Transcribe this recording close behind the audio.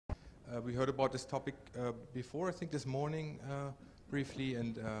We heard about this topic before, I think this morning briefly,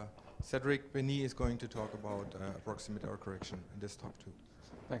 and Cedric Beny is going to talk about approximate error correction in this talk too.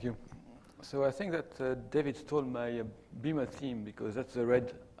 Thank you. So I think that David stole my Beamer theme because that's the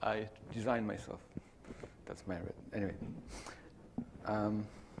red I designed myself. That's my red. Anyway.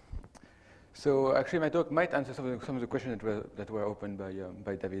 So actually my talk might answer some of the questions that were opened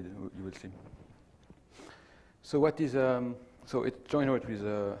by David, you will see. So what is, so it's joined with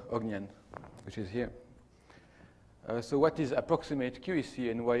Ognian, which is here. So what is approximate QEC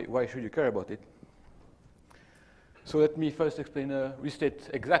and why should you care about it? So let me first explain, restate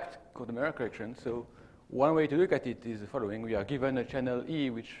exact quantum error correction. So one way to look at it is the following. We are given a channel E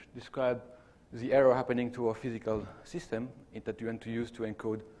which describes the error happening to our physical system that you want to use to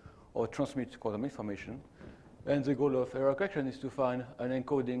encode or transmit quantum information. And the goal of error correction is to find an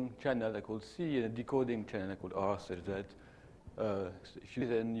encoding channel called C and a decoding channel called R, such that if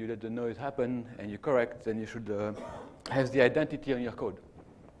you let the noise happen and you correct, then you should have the identity on your code.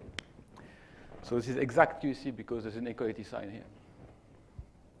 So this is exact QEC because there's an equality sign here.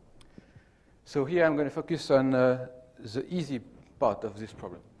 So here I'm going to focus on the easy part of this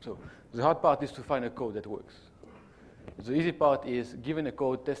problem. So the hard part is to find a code that works. The easy part is, given a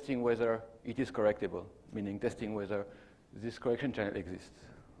code, testing whether it is correctable, meaning testing whether this correction channel exists.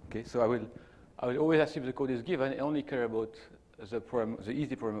 Okay, so I will always assume the code is given and only care about the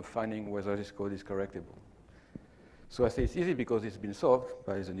easy problem of finding whether this code is correctable. So I say it's easy because it's been solved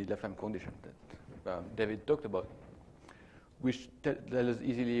by the Needler-Flamm condition that David talked about, which tells us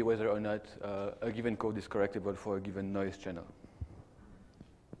easily whether or not a given code is correctable for a given noise channel.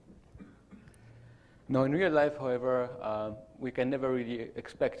 Now, in real life, however, we can never really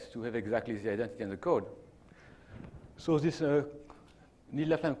expect to have exactly the identity in the code. So this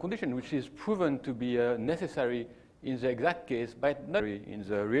Needler-Flamm condition, which is proven to be necessary in the exact case, but not in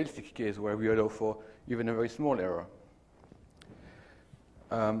the realistic case where we allow for even a very small error.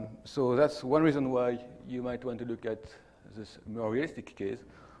 So that's one reason why you might want to look at this more realistic case.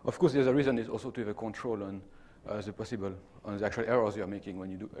 Of course, the other reason is also to have a control on the actual errors you're making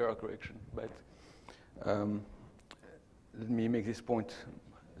when you do error correction. But let me make this point,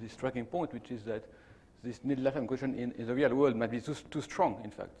 this striking point, which is that this Needler-Flamm condition in the real world might be too strong, in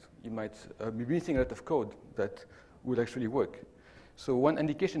fact. You might be missing a lot of code that would actually work. So one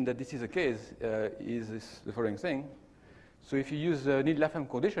indication that this is the case is the following thing. So if you use the Needler-Flamm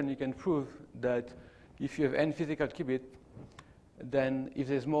condition, you can prove that if you have n physical qubit, then if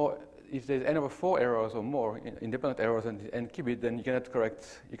there's n over 4 errors or more, independent errors in n qubit, then you cannot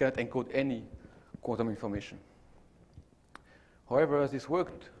encode any quantum information. However, this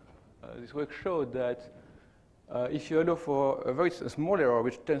work showed that if you allow for a very small error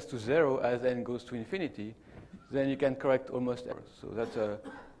which tends to 0 as n goes to infinity, then you can correct almost errors. So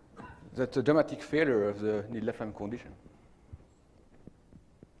that's a dramatic failure of the Needler-Flamm condition.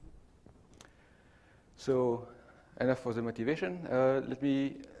 So enough for the motivation. Let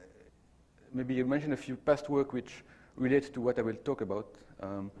me maybe mention a few past work which relate to what I will talk about.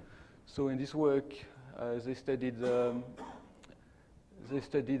 So in this work, they studied the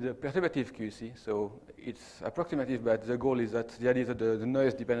perturbative QEC. So it's approximative, but the goal is that the idea is that the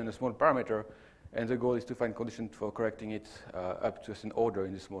noise depends on a small parameter, and the goal is to find conditions for correcting it up to a certain order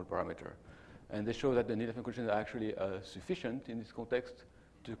in this small parameter. And they show that the Needler-Flamm conditions are actually sufficient in this context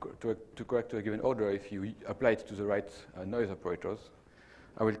to correct to a given order if you apply it to the right noise operators.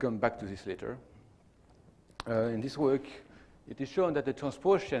 I will come back to this later. In this work, it is shown that the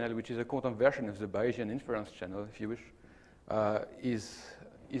transpose channel, which is a quantum version of the Bayesian inference channel, if you wish,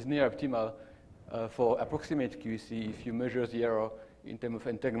 is near optimal for approximate QEC if you measure the error in terms of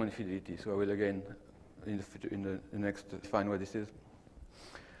entanglement fidelity. So I will again, in the next, define what this is.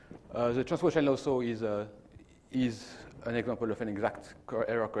 The transpose channel also is an example of an exact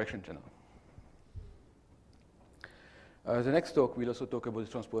error correction channel. The next talk will also talk about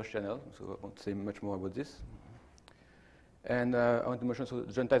the transpose channel, so I won't say much more about this. And I want to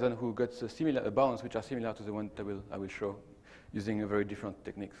mention John Tyson, who got similar bounds which are similar to the one that I will show using very different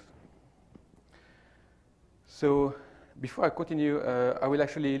techniques. So before I continue, I will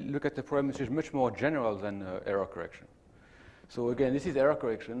actually look at the problem which is much more general than error correction. So again, this is error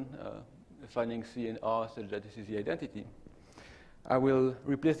correction, finding C and R such that this is the identity. I will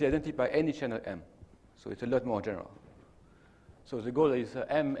replace the identity by any channel M. So it's a lot more general. So the goal is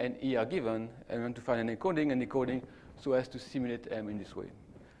M and E are given, and I want to find an encoding and decoding so as to simulate M in this way.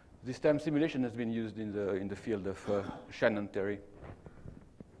 This term simulation has been used in the field of Shannon theory.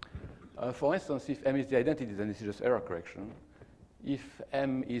 For instance, if M is the identity, then this is just error correction. If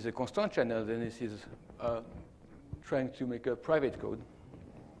M is a constant channel, then this is trying to make a private code.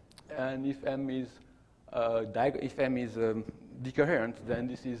 And if M is decoherent, then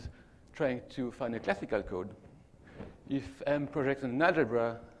this is trying to find a classical code. If M projects an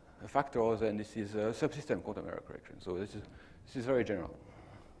algebra factors, then this is a subsystem quantum error correction. So this is very general.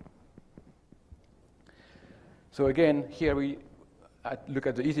 So again, here we look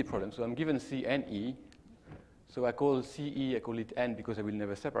at the easy problem. So I'm given C and E. So I call C E, I call it N because I will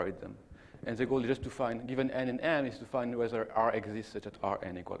never separate them. And the goal is just to find, given N and M, is to find whether R exists such that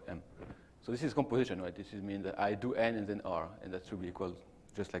Rn equal M. So this is composition, right? This means that I do N and then R, and that should be equal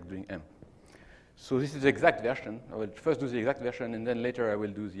just like doing M. So this is the exact version. I will first do the exact version, and then later I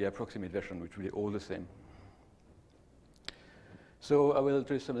will do the approximate version, which will be all the same. So I will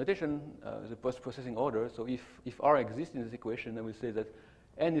introduce some notation, the post-processing order. So if R exists in this equation, I will say that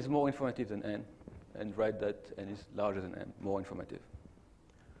N is more informative than N, and write that N is larger than M, more informative.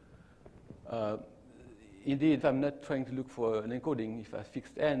 Indeed, if I'm not trying to look for an encoding, if I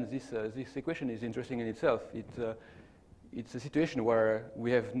fixed N, this equation is interesting in itself. It's a situation where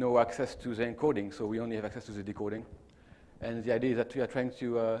we have no access to the encoding, so we only have access to the decoding. And the idea is that we are trying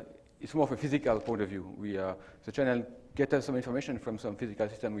to, it's more of a physical point of view. The channel gets us some information from some physical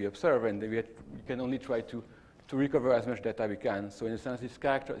system we observe, and we can only try to recover as much data we can. So in a sense,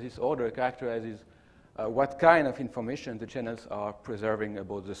 this order characterizes what kind of information the channels are preserving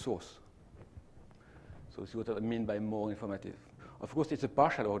about the source. So this is what I mean by more informative. Of course, it's a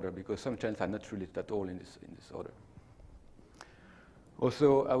partial order because some channels are not related at all in this order.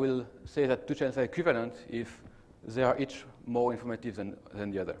 Also, I will say that two channels are equivalent if they are each more informative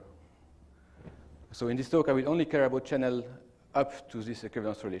than the other. So in this talk, I will only care about channel up to this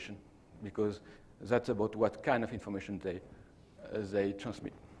equivalence relation because that's about what kind of information they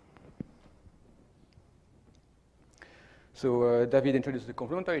transmit. So David introduced the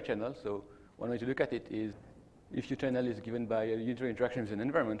complementary channel. So one way to look at it is if your channel is given by a unitary interaction with an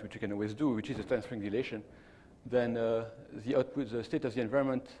environment, which you can always do, which is a time spring dilation, then the output, the state of the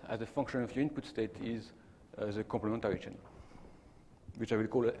environment as a function of your input state is the complementary channel, which I will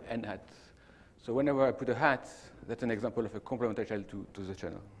call N hat. So whenever I put a hat, that's an example of a complementary channel to the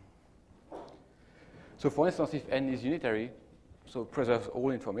channel. So for instance, if N is unitary, so preserves all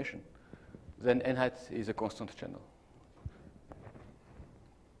information, then N hat is a constant channel.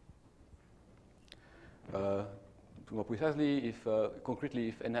 More precisely, concretely,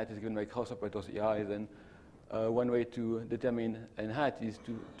 if N hat is given by cross operators EI, then one way to determine N hat is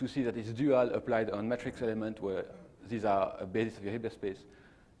to see that it's dual applied on matrix element where these are a basis of your Hilbert space.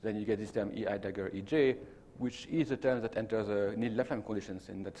 Then you get this term EI dagger EJ, which is a term that enters nil-Laflamme conditions,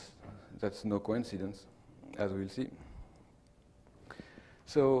 and that's no coincidence, as we'll see.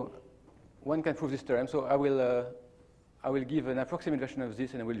 So one can prove this theorem. So I will give an approximate version of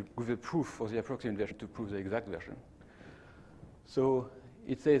this, and I will give a proof for the approximate version to prove the exact version. So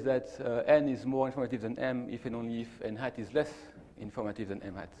it says that N is more informative than M if and only if N hat is less informative than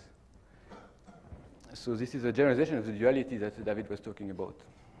M hat. So this is a generalization of the duality that David was talking about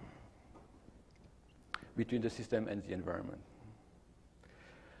between the system and the environment.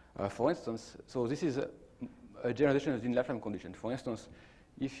 For instance, so this is a generalization of the Laflamme condition. For instance,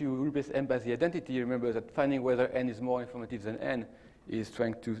 if you replace M by the identity, remember that finding whether N is more informative than N is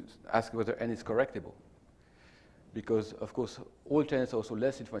trying to ask whether N is correctable. Because, of course, all channels are also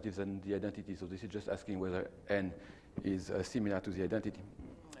less informative than the identity, so this is just asking whether N is similar to the identity.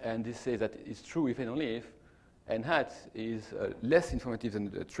 And this says that it's true if and only if N hat is less informative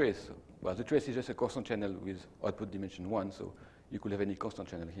than the trace. Well, the trace is just a constant channel with output dimension 1, so you could have any constant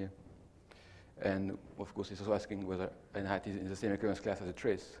channel here. And, of course, it's also asking whether N hat is in the same equivalence class as a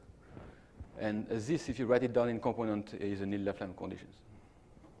trace. And this, if you write it down in component, is a nil-Laflamme conditions.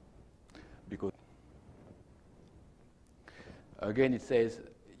 Because, again, it says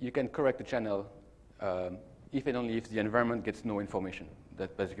you can correct the channel if and only if the environment gets no information.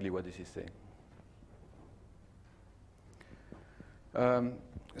 That's basically what this is saying.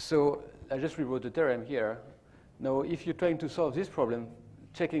 So I just rewrote the theorem here. Now, if you're trying to solve this problem,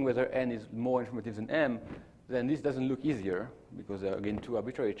 checking whether N is more informative than M, then this doesn't look easier because there are, again, two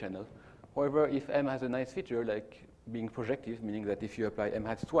arbitrary channels. However, if M has a nice feature like being projective, meaning that if you apply M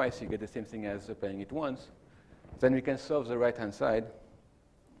hats twice, you get the same thing as applying it once, then we can solve the right-hand side.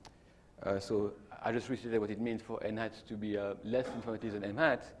 So I just restated what it means for N hat to be less informative than M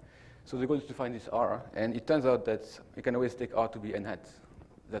hat. So the goal is to find this R, and it turns out that you can always take R to be N hat.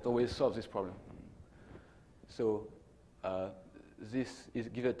 That always solves this problem. So this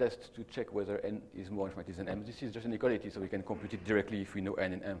gives a test to check whether N is more informative than M. This is just an equality, so we can compute it directly if we know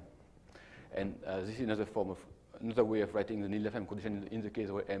N and M. And this is another way of writing the nil-Laflamme condition in the case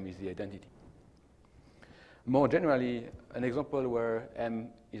where M is the identity. More generally, an example where M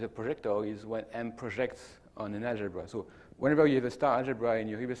is a projector is when M projects on an algebra. So whenever you have a star algebra in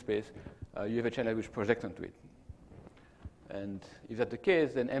your Hilbert space, you have a channel which projects onto it. And if that's the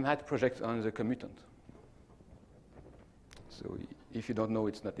case, then M hat projects on the commutant. So if you don't know,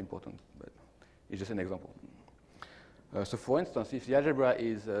 it's not important, but it's just an example. So for instance, if the algebra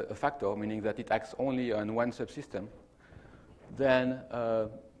is a factor, meaning that it acts only on one subsystem, then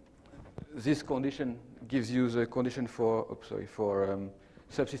this condition gives you the condition for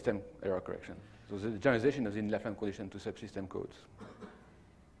subsystem error correction. So the generalization of the Laplace condition to subsystem codes.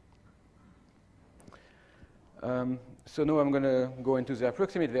 So now I'm going to go into the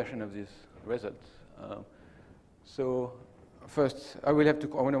approximate version of this result. So first, I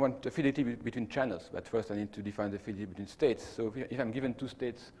want the fidelity between channels, but first I need to define the fidelity between states. So if I'm given two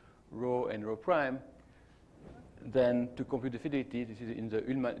states, rho and rho prime, then to compute the fidelity, this is in the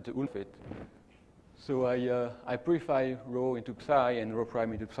Ulm fit. So I purify rho into psi and rho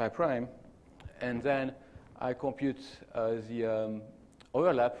prime into psi prime, and then I compute the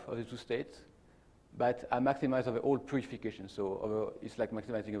overlap of the two states, but I maximize over all purification. So it's like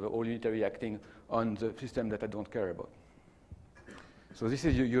maximizing over all unitary acting on the system that I don't care about. So this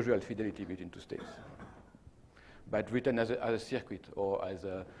is your usual fidelity between two states, but written as a circuit or as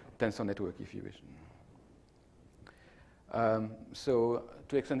a tensor network, if you wish. So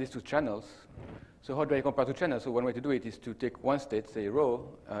to extend this to channels, so how do I compare two channels? So one way to do it is to take one state, say rho,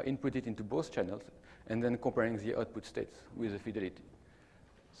 input it into both channels, and then comparing the output states with the fidelity.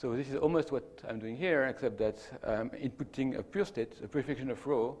 So this is almost what I'm doing here, except that I'm inputting a pure state, a purification of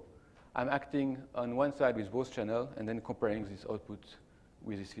rho. I'm acting on one side with both channels, and then comparing this output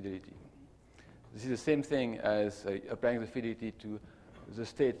with this fidelity. This is the same thing as applying the fidelity to the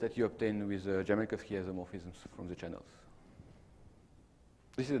state that you obtain with Jamelkowski isomorphisms from the channels.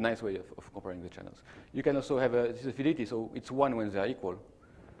 This is a nice way of comparing the channels. You can also have this is a fidelity, so it's 1 when they are equal.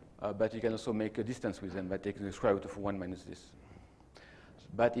 But you can also make a distance with them by taking the square root of 1 minus this.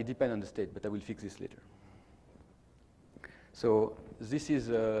 But it depends on the state, but I will fix this later. So this is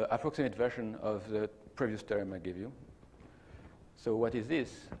an approximate version of the previous term I gave you. So what is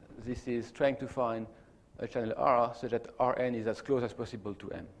this? This is trying to find a channel R so that Rn is as close as possible to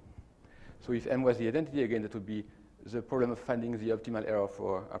M. So if M was the identity, again, that would be the problem of finding the optimal error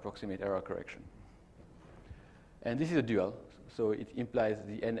for approximate error correction. And this is a dual. So it implies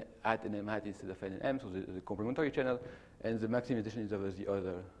the N hat and M hat instead of N and M, so the complementary channel, and the maximization is over the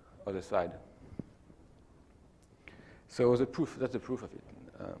other side. So that's the proof of it.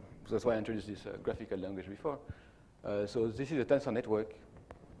 So that's why I introduced this graphical language before. So this is a tensor network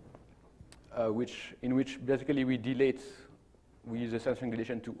in which basically we use a sampling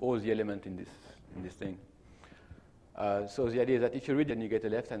relation to all the elements in this thing. So the idea is that if you read it, then you get the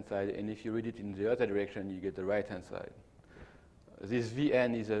left-hand side, and if you read it in the other direction, you get the right-hand side. This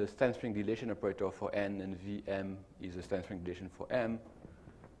Vn is a Stan-Spring dilation operator for n, and Vm is a Stan-Spring dilation for m.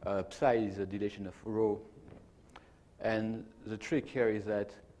 Psi is a dilation of rho. And the trick here is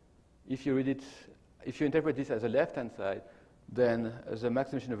that if you interpret this as a left-hand side, then the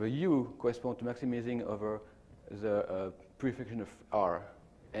maximization over u corresponds to maximizing over the purification of r.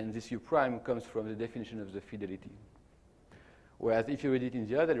 And this u prime comes from the definition of the fidelity. Whereas if you read it in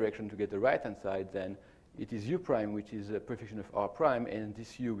the other direction to get the right-hand side, then it is u prime, which is a purification of r prime, and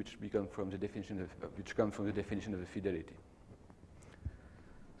this u, which comes from the definition of the fidelity.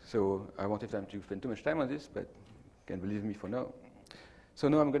 So I won't have time to spend too much time on this, but you can believe me for now. So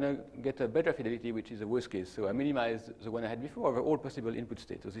now I'm going to get a better fidelity, which is a worst case. So I minimize the one I had before over all possible input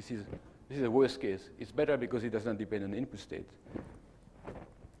states. So this is a worst case. It's better because it does not depend on the input state.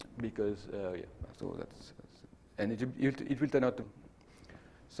 Because so and it will turn out to.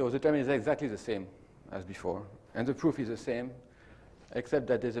 So the term is exactly the same as before, and the proof is the same, except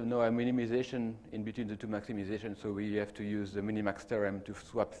that there's no minimization in between the two maximizations. So we have to use the minimax theorem to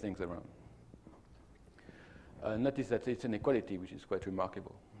swap things around. Notice that it's an equality, which is quite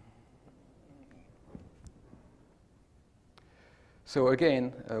remarkable. So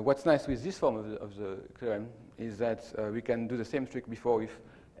again, what's nice with this form of the theorem is that we can do the same trick before if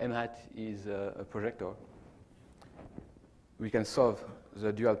M hat is a projector. We can solve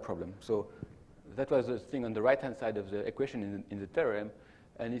the dual problem. So that was the thing on the right-hand side of the equation in the theorem,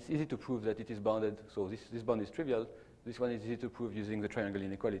 and it's easy to prove that it is bounded. So this bound is trivial. This one is easy to prove using the triangle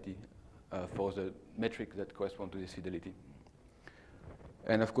inequality for the metric that corresponds to this fidelity.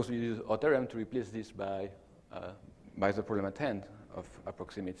 And of course, we use our theorem to replace this by the problem at hand of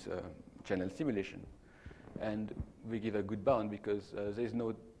approximate channel simulation. And we give a good bound because there's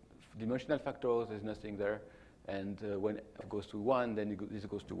no dimensional factors, there's nothing there. And when f goes to 1, then this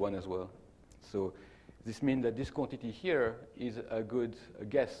goes to 1 as well. So This means that this quantity here is a good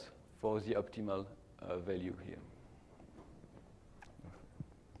guess for the optimal value here.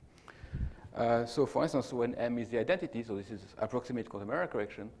 So for instance, when M is the identity, so this is approximate quantum error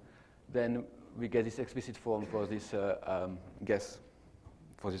correction, then we get this explicit form for this guess,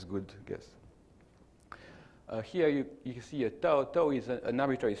 for this good guess. Here you see a tau. Tau is an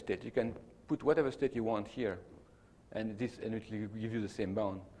arbitrary state. You can put whatever state you want here, and it will give you the same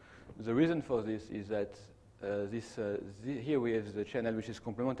bound. The reason for this is that here we have the channel which is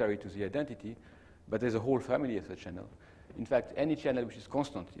complementary to the identity, but there's a whole family of the channel. In fact, any channel which is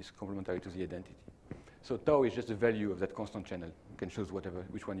constant is complementary to the identity. So tau is just the value of that constant channel. You can choose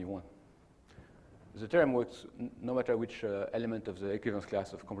which one you want. The theorem works no matter which element of the equivalence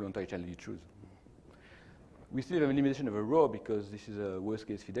class of complementary channel you choose. We still have a limitation of a rho because this is a worst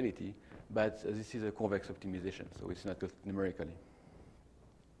case fidelity, but this is a convex optimization, so it's not numerically.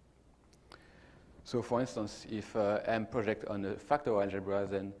 So for instance, if M project on a factor algebra,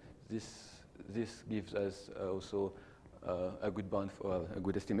 then this gives us also a good bound for a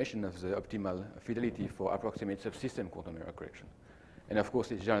good estimation of the optimal fidelity for approximate subsystem quantum error correction. And of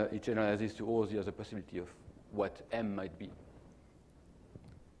course, it generalizes to all the other possibility of what M might be.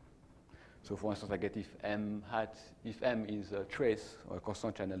 So for instance, I get if M is a trace or a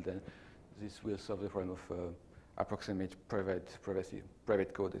constant channel, then this will solve the problem of approximate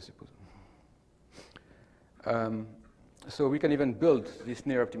private code, I suppose. So we can even build this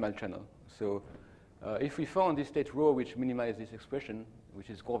near optimal channel. So if we found this state rho which minimizes this expression, which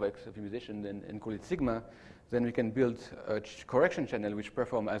is convex optimization, and call it sigma, then we can build a correction channel which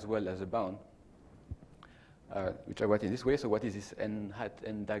perform as well as a bound, which I write in this way. So what is this n hat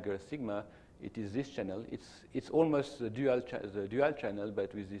n dagger sigma? It is this channel. It's almost the dual channel,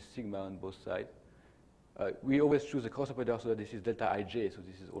 but with this sigma on both sides. We always choose a cross operator, so that this is delta ij, so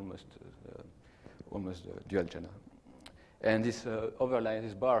this is almost a dual channel. And this overline,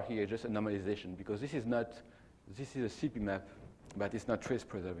 this bar here, is just a normalization, because this is a CP map, but it's not trace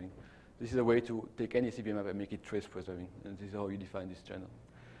preserving. This is a way to take any CP map and make it trace preserving, and this is how you define this channel.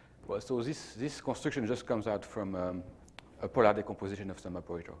 Well, so this construction just comes out from a polar decomposition of some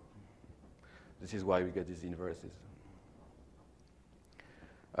operator. This is why we get these inverses.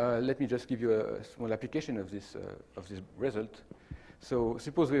 Let me just give you a small application of this result. So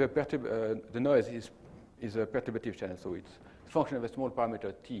suppose we have the noise is a perturbative channel, so it's a function of a small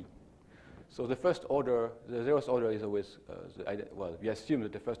parameter t. So the first order, the zeroth order is always, we assume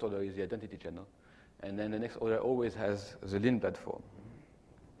that the first order is the identity channel, and then the next order always has the Lindblad form.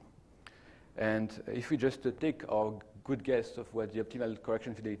 And if we just take our good guess of what the optimal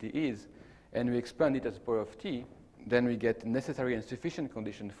correction fidelity is, and we expand it as the power of t, then we get necessary and sufficient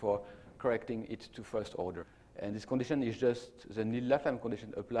condition for correcting it to first order. And this condition is just the Laflamme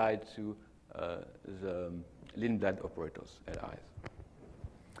condition applied to the Lindblad operators, LIs.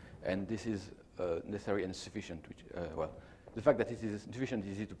 And this is necessary and sufficient. Which, the fact that this is sufficient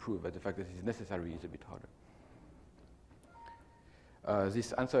is easy to prove, but the fact that it is necessary is a bit harder.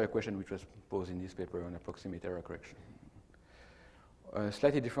 This answers a question which was posed in this paper on approximate error correction.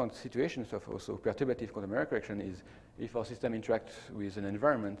 Slightly different situations of also perturbative quantum error correction is if our system interacts with an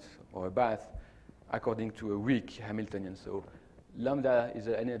environment or a bath according to a weak Hamiltonian. So lambda is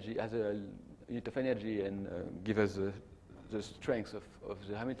an energy, has a unit of energy, and gives us the strength of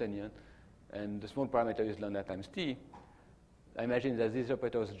the Hamiltonian, and the small parameter is lambda times t. I imagine that these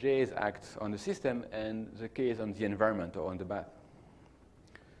operators j's act on the system and the k is on the environment or on the bath.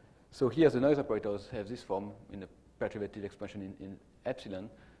 So here the noise operators have this form in the perturbative expansion in epsilon.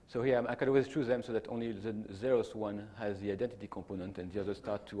 So here I can always choose them so that only the zeroth one has the identity component and the others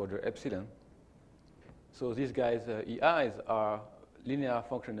start to order epsilon. So these guys, EIs, are linear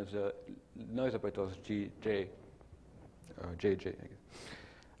function of the noise operators JJ, I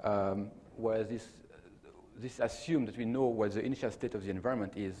guess. Whereas this assumes that we know what the initial state of the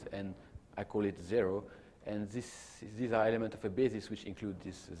environment is, and I call it 0. And these are elements of a basis which include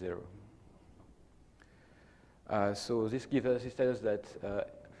this 0. So this tells us that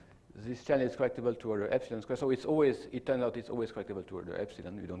this channel is correctable to order epsilon square. So it turns out it's always correctable to order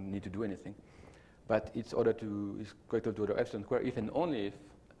epsilon. We don't need to do anything. But it's correctable to order epsilon square if and only if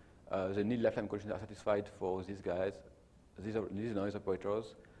the Laflamme conditions are satisfied for these guys, these noise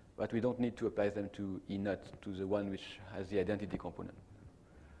operators, but we don't need to apply them to E naught, to the one which has the identity component.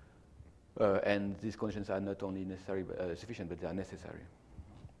 And these conditions are not only necessary, sufficient, but they are necessary.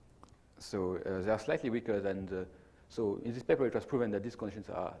 So they are slightly weaker than so in this paper it was proven that these conditions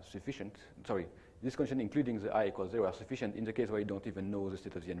are sufficient. Sorry, this condition including the I equals 0 are sufficient in the case where you don't even know the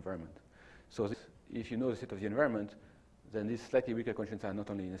state of the environment. So if you know the state of the environment, then these slightly weaker conditions are not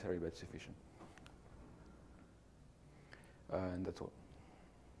only necessary but sufficient. And that's all.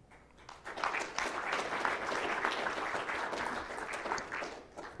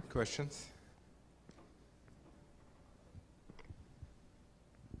 Questions?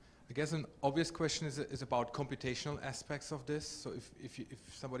 I guess an obvious question is about computational aspects of this. So if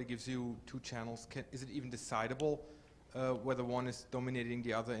somebody gives you two channels, is it even decidable whether one is dominating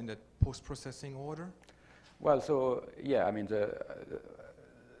the other in that post-processing order? Well, so yeah, I mean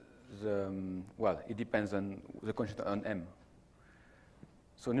well, it depends on the constraint on M.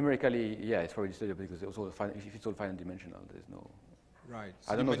 So numerically, yeah, it's probably decidable because it's all if it's all finite dimensional, there's no. Right.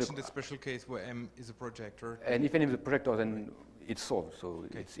 So I don't you know mentioned the special case where M is a projector. And if any of the projector, then it's solved. So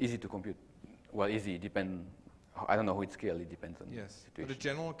it's easy to compute. Well, easy, depend. I don't know who it's scale, it depends on the situation. But the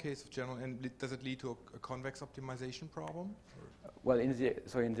general case of general, and does it lead to a convex optimization problem? Well, in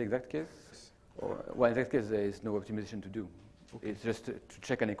the exact case, well, in the exact case, there is no optimization to do. Okay. It's just to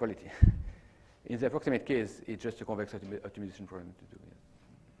check an inequality. In the approximate case, it's just a convex optimization problem to do. Yeah.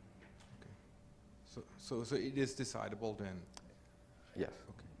 Okay. So it is decidable then? Yes.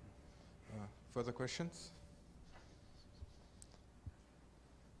 Okay. Further questions?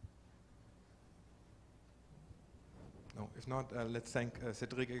 No. If not, let's thank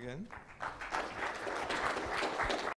Cedric again.